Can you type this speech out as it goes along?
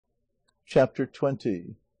Chapter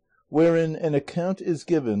 20, wherein an account is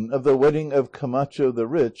given of the wedding of Camacho the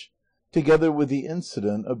Rich, together with the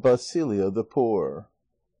incident of Basilio the Poor.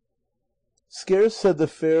 Scarce had the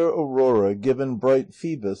fair Aurora given bright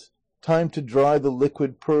Phoebus time to dry the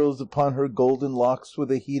liquid pearls upon her golden locks with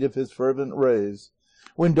the heat of his fervent rays,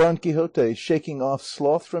 when Don Quixote, shaking off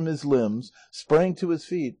sloth from his limbs, sprang to his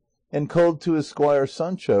feet, and called to his squire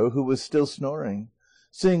Sancho, who was still snoring;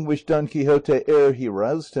 seeing which Don Quixote, ere he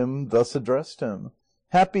roused him, thus addressed him: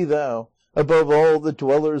 "Happy thou, above all the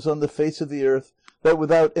dwellers on the face of the earth, that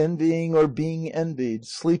without envying or being envied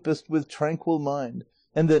sleepest with tranquil mind,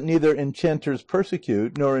 and that neither enchanters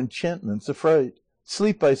persecute nor enchantments affright.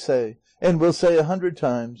 Sleep, I say, and will say 100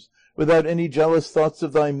 times, without any jealous thoughts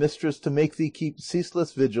of thy mistress to make thee keep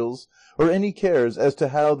ceaseless vigils, or any cares as to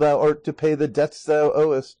how thou art to pay the debts thou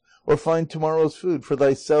owest, or find tomorrow's food for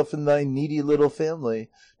thyself and thy needy little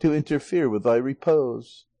family, to interfere with thy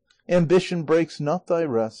repose. Ambition breaks not thy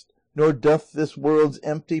rest, nor doth this world's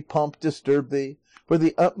empty pomp disturb thee, for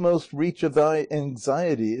the utmost reach of thy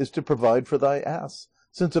anxiety is to provide for thy ass,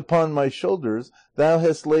 since upon my shoulders thou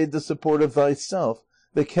hast laid the support of thyself,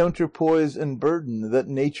 the counterpoise and burden that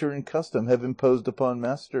nature and custom have imposed upon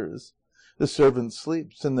masters. The servant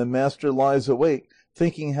sleeps, and the master lies awake,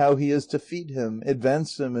 thinking how he is to feed him,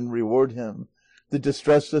 advance him, and reward him. The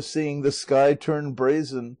distress of seeing the sky turn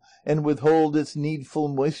brazen, and withhold its needful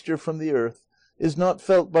moisture from the earth, is not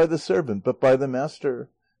felt by the servant but by the master,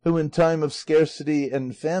 who in time of scarcity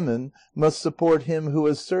and famine must support him who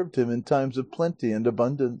has served him in times of plenty and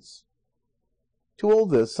abundance." To all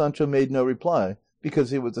this Sancho made no reply,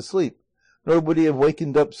 because he was asleep, nor would he have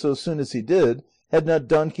wakened up so soon as he did, had not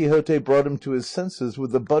Don Quixote brought him to his senses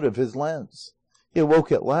with the butt of his lance. He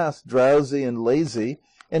awoke at last, drowsy and lazy,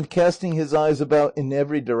 and casting his eyes about in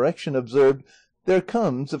every direction, observed, "There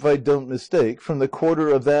comes, if I don't mistake, from the quarter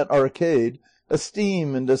of that arcade, a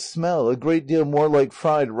steam and a smell a great deal more like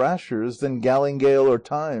fried rashers than galingale or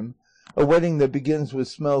thyme. A wedding that begins with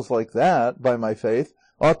smells like that, by my faith,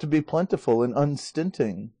 ought to be plentiful and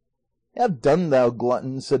unstinting." "Have done, thou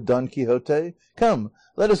glutton," said Don Quixote. "Come,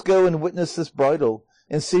 let us go and witness this bridal,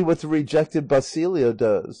 and see what the rejected Basilio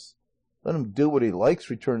does." "Let him do what he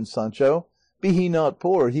likes," returned Sancho. "Be he not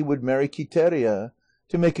poor, he would marry Quiteria.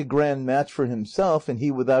 To make a grand match for himself, and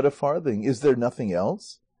he without a farthing. Is there nothing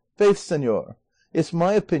else? Faith, señor, it's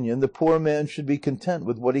my opinion the poor man should be content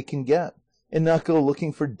with what he can get, and not go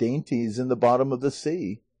looking for dainties in the bottom of the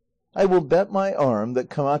sea. I will bet my arm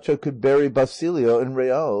that Camacho could bury Basilio in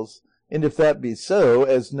reals, and if that be so,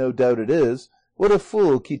 as no doubt it is, what a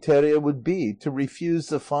fool Quiteria would be to refuse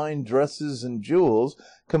the fine dresses and jewels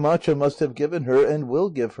Camacho must have given her and will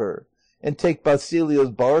give her, and take Basilio's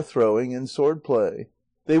bar throwing and sword play.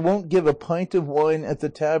 They won't give a pint of wine at the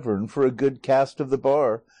tavern for a good cast of the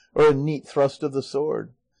bar, or a neat thrust of the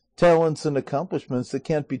sword. Talents and accomplishments that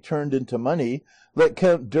can't be turned into money, let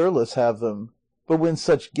Count Dirlis have them; but when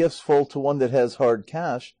such gifts fall to one that has hard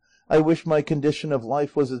cash, I wish my condition of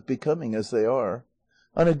life was as becoming as they are.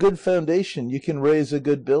 On a good foundation you can raise a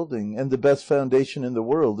good building, and the best foundation in the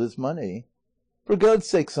world is money." "For God's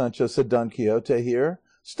sake, Sancho," said Don Quixote here,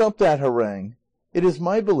 "stop that harangue. It is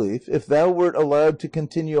my belief, if thou wert allowed to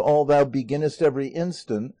continue all thou beginnest every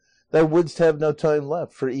instant, thou wouldst have no time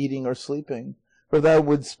left for eating or sleeping, for thou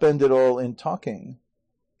wouldst spend it all in talking."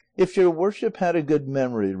 "If your worship had a good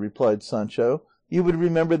memory," replied Sancho, "you would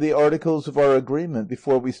remember the articles of our agreement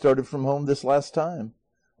before we started from home this last time.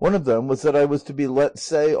 One of them was that I was to be let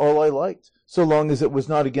say all I liked, so long as it was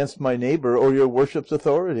not against my neighbour or your worship's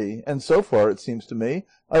authority, and so far, it seems to me,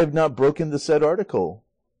 I have not broken the said article."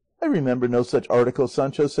 "I remember no such article,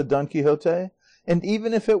 Sancho," said Don Quixote, "and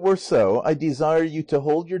even if it were so, I desire you to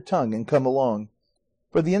hold your tongue and come along,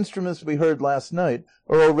 for the instruments we heard last night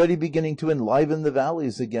are already beginning to enliven the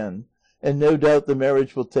valleys again, and no doubt the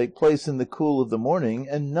marriage will take place in the cool of the morning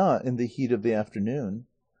and not in the heat of the afternoon."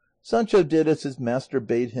 Sancho did as his master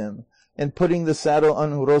bade him, and putting the saddle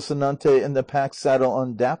on Rocinante and the pack saddle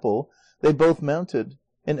on Dapple, they both mounted,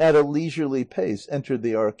 and at a leisurely pace entered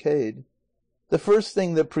the arcade. The first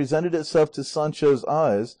thing that presented itself to Sancho's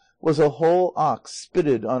eyes was a whole ox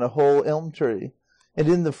spitted on a whole elm tree, and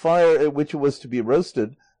in the fire at which it was to be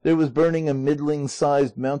roasted there was burning a middling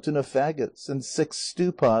sized mountain of faggots, and 6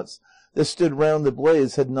 stew pots that stood round the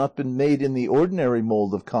blaze had not been made in the ordinary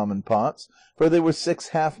mould of common pots, for they were 6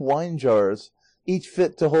 half wine jars, each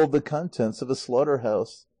fit to hold the contents of a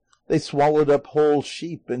slaughter-house. They swallowed up whole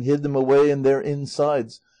sheep and hid them away in their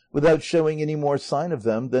insides, without showing any more sign of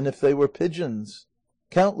them than if they were pigeons.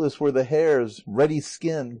 Countless were the hares, ready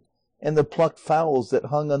skinned, and the plucked fowls that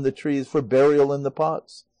hung on the trees for burial in the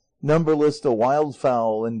pots, numberless the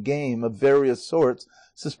wildfowl and game of various sorts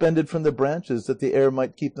suspended from the branches that the air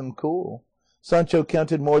might keep them cool. Sancho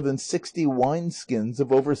counted more than 60 wine-skins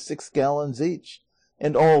of over 6 gallons each,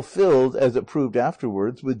 and all filled, as it proved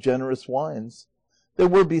afterwards, with generous wines. There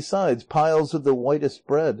were besides piles of the whitest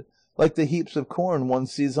bread, like the heaps of corn one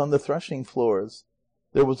sees on the threshing floors.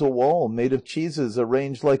 There was a wall made of cheeses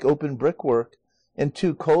arranged like open brickwork, and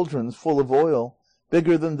 2 cauldrons full of oil,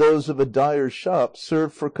 bigger than those of a dyer's shop,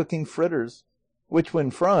 served for cooking fritters, which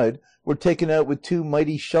when fried were taken out with 2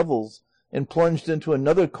 mighty shovels, and plunged into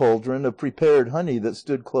another cauldron of prepared honey that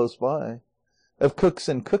stood close by. Of cooks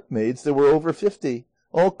and cookmaids there were over 50,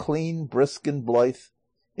 all clean, brisk, and blithe.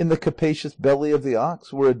 In the capacious belly of the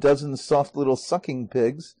ox were a dozen soft little sucking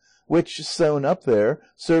pigs, which, sewn up there,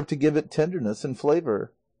 served to give it tenderness and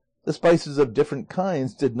flavour. The spices of different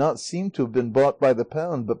kinds did not seem to have been bought by the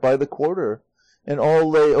pound, but by the quarter, and all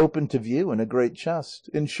lay open to view in a great chest.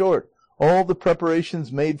 In short, all the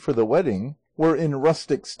preparations made for the wedding were in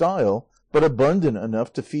rustic style, but abundant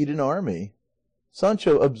enough to feed an army.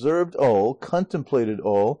 Sancho observed all, contemplated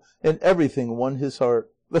all, and everything won his heart.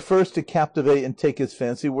 The first to captivate and take his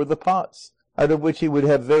fancy were the pots, out of which he would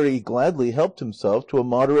have very gladly helped himself to a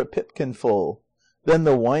moderate pipkinful. Then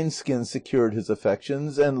the wineskins secured his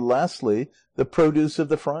affections, and lastly the produce of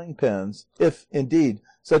the frying pans, if, indeed,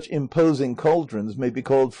 such imposing cauldrons may be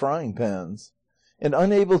called frying pans. And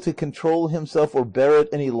unable to control himself or bear it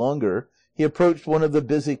any longer, he approached one of the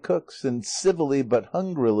busy cooks, and civilly but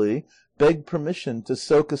hungrily begged permission to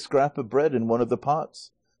soak a scrap of bread in one of the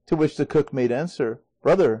pots, to which the cook made answer,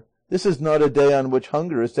 "Brother, this is not a day on which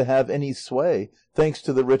hunger is to have any sway, thanks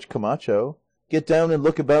to the rich Camacho. Get down and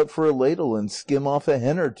look about for a ladle, and skim off a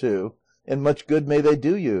hen or 2, and much good may they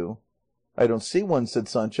do you." "I don't see one," said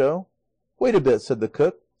Sancho. "Wait a bit," said the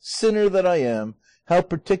cook. "Sinner that I am, how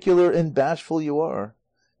particular and bashful you are."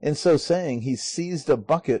 And so saying, he seized a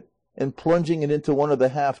bucket, and plunging it into one of the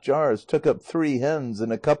half jars, took up 3 hens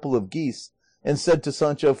and a couple of geese, and said to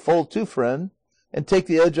Sancho, "Fall to, friend, and take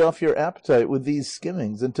the edge off your appetite with these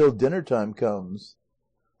skimmings until dinner time comes."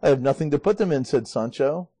 "I have nothing to put them in," said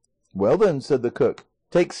Sancho. "Well then," said the cook,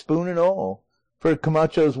 "take spoon and all, for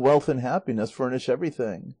Camacho's wealth and happiness furnish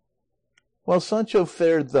everything." While Sancho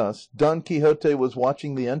fared thus, Don Quixote was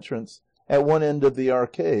watching the entrance, at one end of the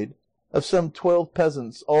arcade, of some 12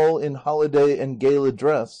 peasants, all in holiday and gala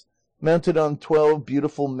dress, mounted on 12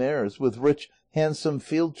 beautiful mares, with rich, handsome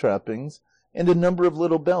field trappings, and a number of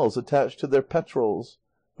little bells attached to their petrals,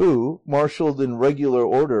 who, marshalled in regular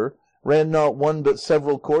order, ran not one but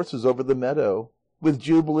several courses over the meadow, with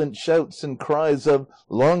jubilant shouts and cries of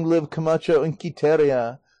 "Long live Camacho and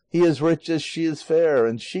Quiteria! He is rich as she is fair,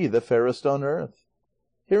 and she the fairest on earth."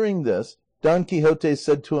 Hearing this, Don Quixote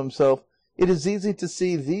said to himself, "It is easy to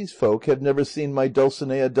see these folk have never seen my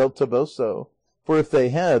Dulcinea del Toboso, for if they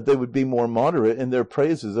had they would be more moderate in their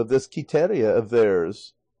praises of this Quiteria of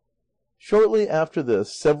theirs." Shortly after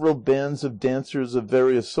this, several bands of dancers of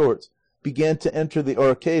various sorts began to enter the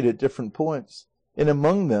arcade at different points, and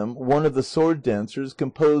among them one of the sword dancers,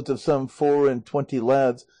 composed of some 24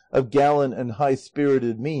 lads of gallant and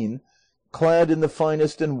high-spirited mien, clad in the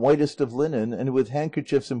finest and whitest of linen, and with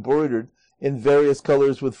handkerchiefs embroidered in various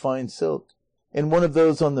colours with fine silk, and one of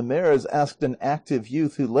those on the mares asked an active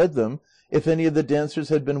youth who led them if any of the dancers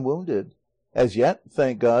had been wounded. "As yet,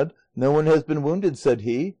 thank God, no one has been wounded," said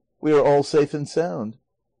he; "we are all safe and sound."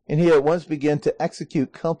 And he at once began to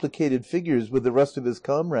execute complicated figures with the rest of his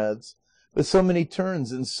comrades, with so many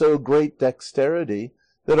turns and so great dexterity,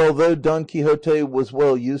 that although Don Quixote was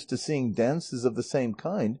well used to seeing dances of the same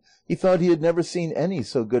kind, he thought he had never seen any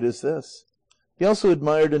so good as this. He also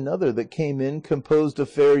admired another that came in composed of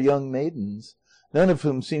fair young maidens, none of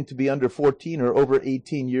whom seemed to be under 14 or over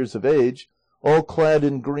 18 years of age, all clad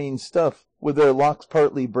in green stuff, with their locks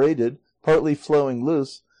partly braided, partly flowing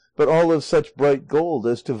loose, but all of such bright gold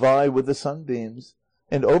as to vie with the sunbeams,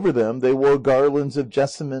 and over them they wore garlands of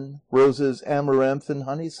jessamine, roses, amaranth, and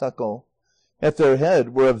honeysuckle. At their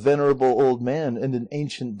head were a venerable old man and an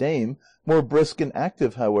ancient dame, more brisk and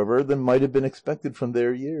active, however, than might have been expected from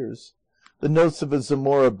their years. The notes of a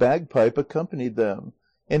Zamora bagpipe accompanied them,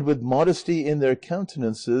 and with modesty in their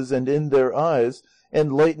countenances and in their eyes,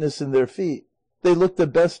 and lightness in their feet, they looked the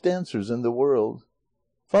best dancers in the world.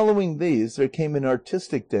 Following these there came an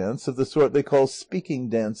artistic dance of the sort they call speaking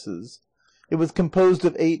dances. It was composed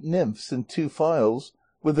of 8 nymphs in 2 files,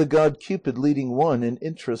 with the god Cupid leading one and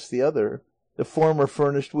Interest the other, the former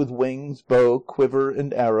furnished with wings, bow, quiver,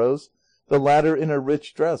 and arrows, the latter in a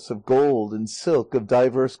rich dress of gold and silk of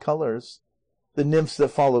divers colours. The nymphs that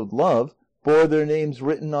followed Love bore their names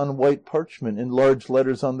written on white parchment in large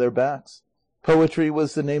letters on their backs, Poetry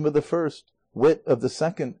was the name of the first, wit of the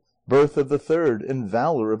second, birth of the third, and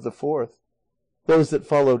valour of the fourth. Those that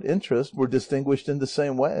followed interest were distinguished in the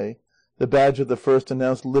same way. The badge of the first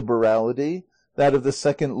announced liberality, that of the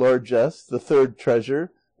second largesse, the third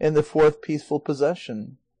treasure, and the fourth peaceful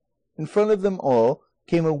possession. In front of them all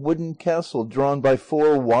came a wooden castle drawn by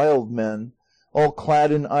 4 wild men, all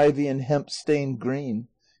clad in ivy and hemp-stained green,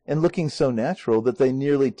 and looking so natural that they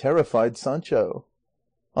nearly terrified Sancho.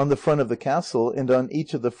 On the front of the castle, and on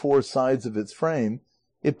each of the 4 sides of its frame,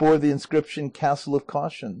 it bore the inscription Castle of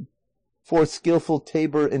Caution. 4 skilful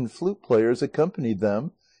tabor and flute players accompanied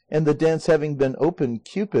them, and the dance having been opened,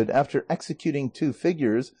 Cupid, after executing 2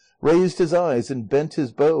 figures, raised his eyes and bent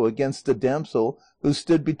his bow against a damsel who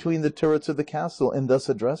stood between the turrets of the castle, and thus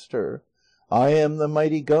addressed her: "I am the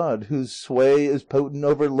mighty god, whose sway is potent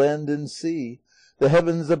over land and sea. The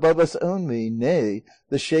heavens above us own me, nay,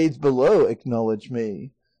 the shades below acknowledge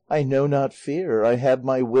me. I know not fear, I have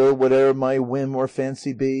my will, whate'er my whim or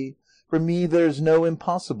fancy be. For me there's no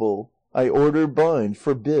impossible, I order, bind,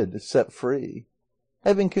 forbid, set free."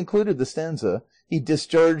 Having concluded the stanza, he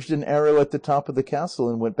discharged an arrow at the top of the castle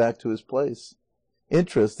and went back to his place.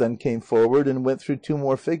 Interest then came forward and went through 2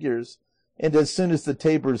 more figures, and as soon as the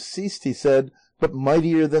tabors ceased he said, "But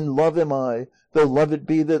mightier than love am I, though love it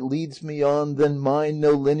be that leads me on, than mine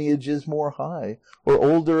no lineage is more high, or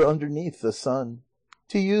older underneath the sun.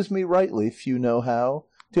 To use me rightly few know how,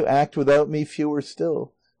 to act without me fewer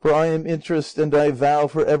still, for I am Interest, and I vow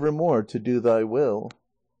for evermore to do thy will."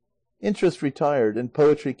 Interest retired, and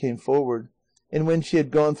Poetry came forward, and when she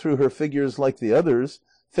had gone through her figures like the others,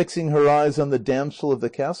 fixing her eyes on the damsel of the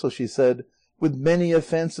castle, she said, "With many a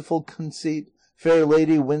fanciful conceit, fair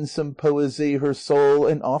lady, winsome poesy, her soul,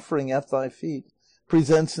 an offering at thy feet,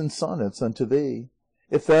 presents in sonnets unto thee.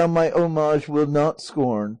 If thou my homage wilt not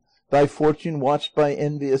scorn, thy fortune, watched by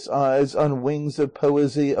envious eyes, on wings of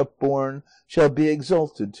poesy upborne, shall be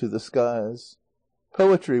exalted to the skies."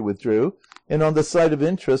 Poetry withdrew, and on the side of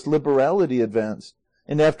Interest Liberality advanced,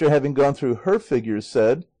 and after having gone through her figures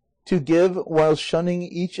said, "To give, while shunning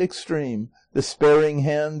each extreme, the sparing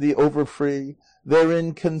hand, the overfree,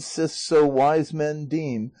 therein consists, so wise men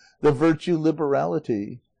deem, the virtue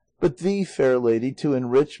liberality. But thee, fair lady, to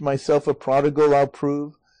enrich, myself a prodigal I'll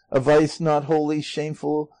prove, a vice not wholly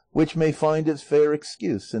shameful, which may find its fair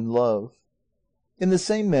excuse in love." In the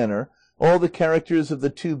same manner all the characters of the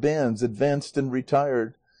 2 bands advanced and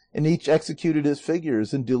retired, and each executed its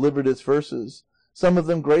figures and delivered its verses, some of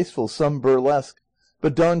them graceful, some burlesque,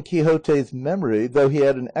 but Don Quixote's memory, though he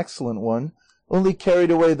had an excellent one, only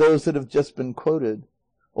carried away those that have just been quoted.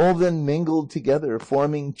 All then mingled together,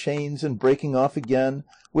 forming chains and breaking off again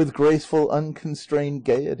with graceful unconstrained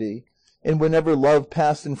gaiety, and whenever Love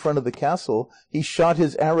passed in front of the castle he shot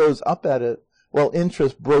his arrows up at it, while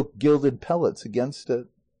Interest broke gilded pellets against it.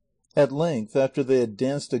 At length, after they had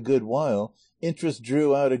danced a good while, Interest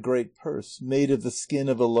drew out a great purse, made of the skin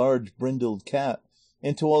of a large brindled cat,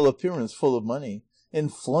 and to all appearance full of money,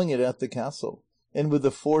 and flung it at the castle, and with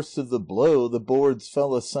the force of the blow the boards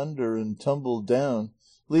fell asunder and tumbled down,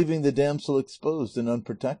 leaving the damsel exposed and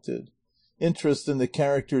unprotected. Interest and the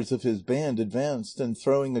characters of his band advanced, and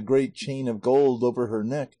throwing a great chain of gold over her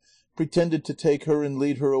neck, pretended to take her and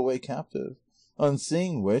lead her away captive, on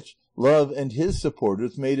seeing which Love and his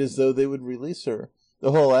supporters made as though they would release her,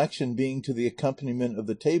 the whole action being to the accompaniment of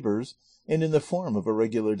the tabors, and in the form of a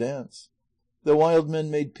regular dance. The wild men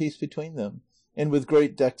made peace between them, and with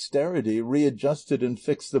great dexterity readjusted and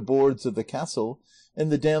fixed the boards of the castle, and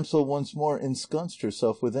the damsel once more ensconced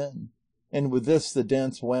herself within, and with this the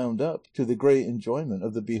dance wound up, to the great enjoyment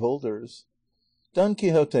of the beholders. Don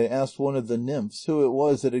Quixote asked one of the nymphs who it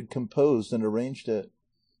was that had composed and arranged it.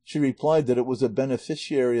 She replied that it was a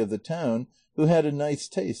beneficiary of the town who had a nice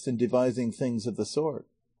taste in devising things of the sort.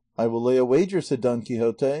 "I will lay a wager," said Don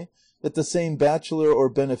Quixote, "that the same bachelor or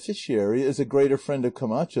beneficiary is a greater friend of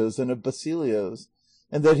Camacho's than of Basilio's,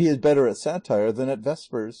 and that he is better at satire than at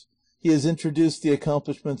vespers. He has introduced the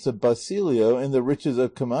accomplishments of Basilio and the riches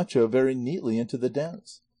of Camacho very neatly into the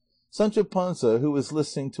dance." Sancho Panza, who was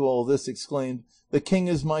listening to all this, exclaimed, "The king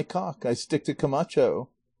is my cock, I stick to Camacho."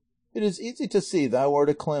 "It is easy to see thou art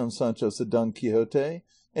a clown, Sancho," said Don Quixote,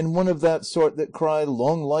 "and one of that sort that cry,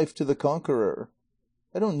 'Long life to the conqueror.'"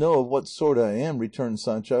 "I don't know of what sort I am," returned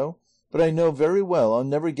Sancho, "but I know very well I'll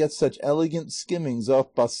never get such elegant skimmings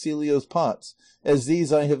off Basilio's pots as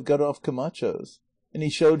these I have got off Camacho's." And he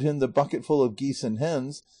showed him the bucketful of geese and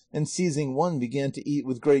hens, and seizing one began to eat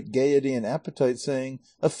with great gaiety and appetite, saying,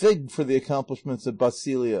 "A fig for the accomplishments of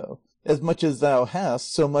Basilio! As much as thou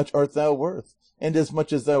hast, so much art thou worth, and as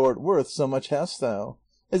much as thou art worth, so much hast thou.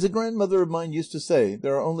 As a grandmother of mine used to say,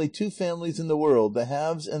 there are only two families in the world, the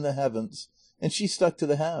haves and the haven'ts, and she stuck to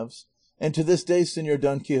the haves. And to this day, Señor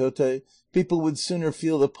Don Quixote, people would sooner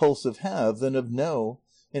feel the pulse of have than of no.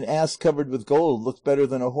 An ass covered with gold looks better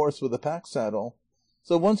than a horse with a pack saddle.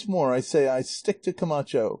 So once more I say I stick to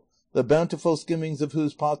Camacho, the bountiful skimmings of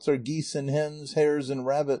whose pots are geese and hens, hares and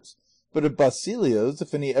rabbits, but of Basilio's,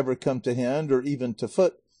 if any ever come to hand, or even to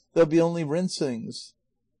foot, they'll be only rinsings.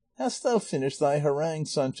 Hast thou finished thy harangue,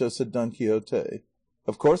 Sancho? Said Don Quixote.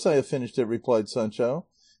 Of course I have finished it, replied Sancho,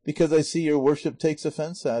 because I see your worship takes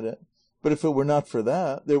offence at it. But if it were not for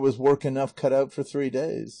that, there was work enough cut out for 3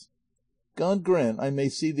 days. God grant I may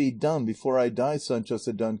see thee dumb before I die, Sancho,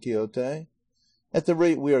 said Don Quixote. At the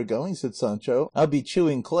rate we are going, said Sancho, I'll be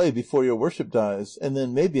chewing clay before your worship dies, and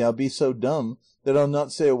then maybe I'll be so dumb that I'll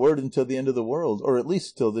not say a word until the end of the world, or at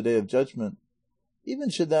least till the day of judgment. Even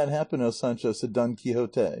should that happen, O Sancho, said Don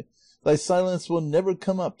Quixote, thy silence will never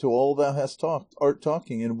come up to all thou hast talked, art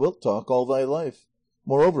talking, and wilt talk all thy life.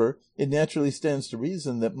 Moreover, it naturally stands to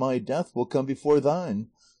reason that my death will come before thine,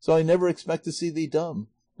 so I never expect to see thee dumb,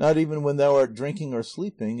 not even when thou art drinking or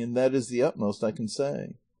sleeping, and that is the utmost I can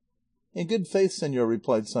say. In good faith, señor,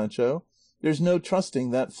 replied Sancho, there's no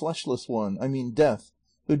trusting that fleshless one, I mean death,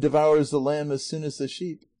 who devours the lamb as soon as the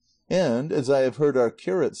sheep, and, as I have heard our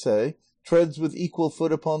curate say, treads with equal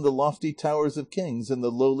foot upon the lofty towers of kings and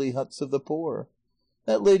the lowly huts of the poor.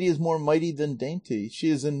 That lady is more mighty than dainty, she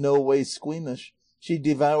is in no way squeamish, she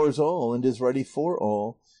devours all and is ready for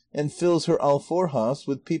all, and fills her alforjas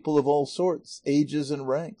with people of all sorts, ages and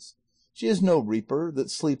ranks. She is no reaper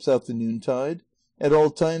that sleeps out the noontide. At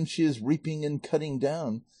all times she is reaping and cutting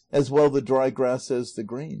down, as well the dry grass as the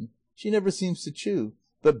green. She never seems to chew,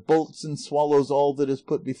 but bolts and swallows all that is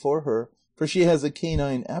put before her, for she has a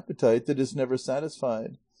canine appetite that is never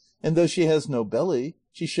satisfied. And though she has no belly,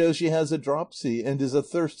 she shows she has a dropsy, and is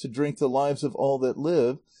athirst to drink the lives of all that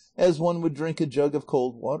live, as one would drink a jug of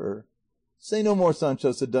cold water. Say no more,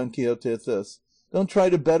 Sancho, said Don Quixote at this. Don't try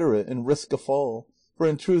to better it and risk a fall, for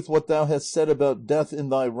in truth what thou hast said about death in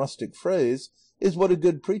thy rustic phrase is what a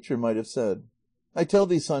good preacher might have said. I tell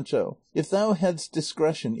thee, Sancho, if thou hadst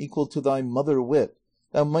discretion equal to thy mother wit,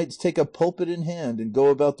 thou mightst take a pulpit in hand and go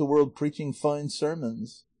about the world preaching fine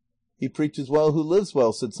sermons. He preaches well who lives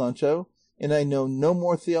well, said Sancho, and I know no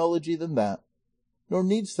more theology than that. Nor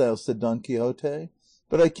needst thou, said Don Quixote,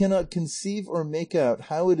 but I cannot conceive or make out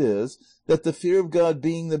how it is that the fear of God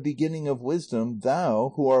being the beginning of wisdom,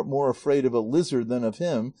 thou, who art more afraid of a lizard than of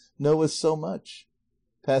him, knowest so much.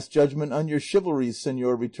 Pass judgment on your chivalries,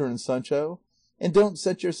 señor, returned Sancho, and don't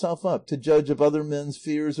set yourself up to judge of other men's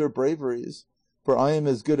fears or braveries, for I am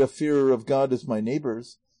as good a fearer of God as my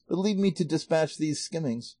neighbours, but leave me to dispatch these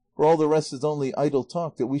skimmings, for all the rest is only idle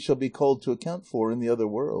talk that we shall be called to account for in the other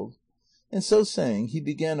world. And so saying, he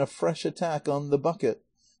began a fresh attack on the bucket,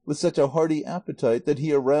 with such a hearty appetite that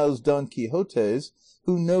he aroused Don Quixote's,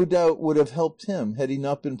 who no doubt would have helped him had he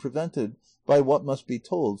not been prevented by what must be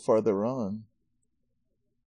told farther on.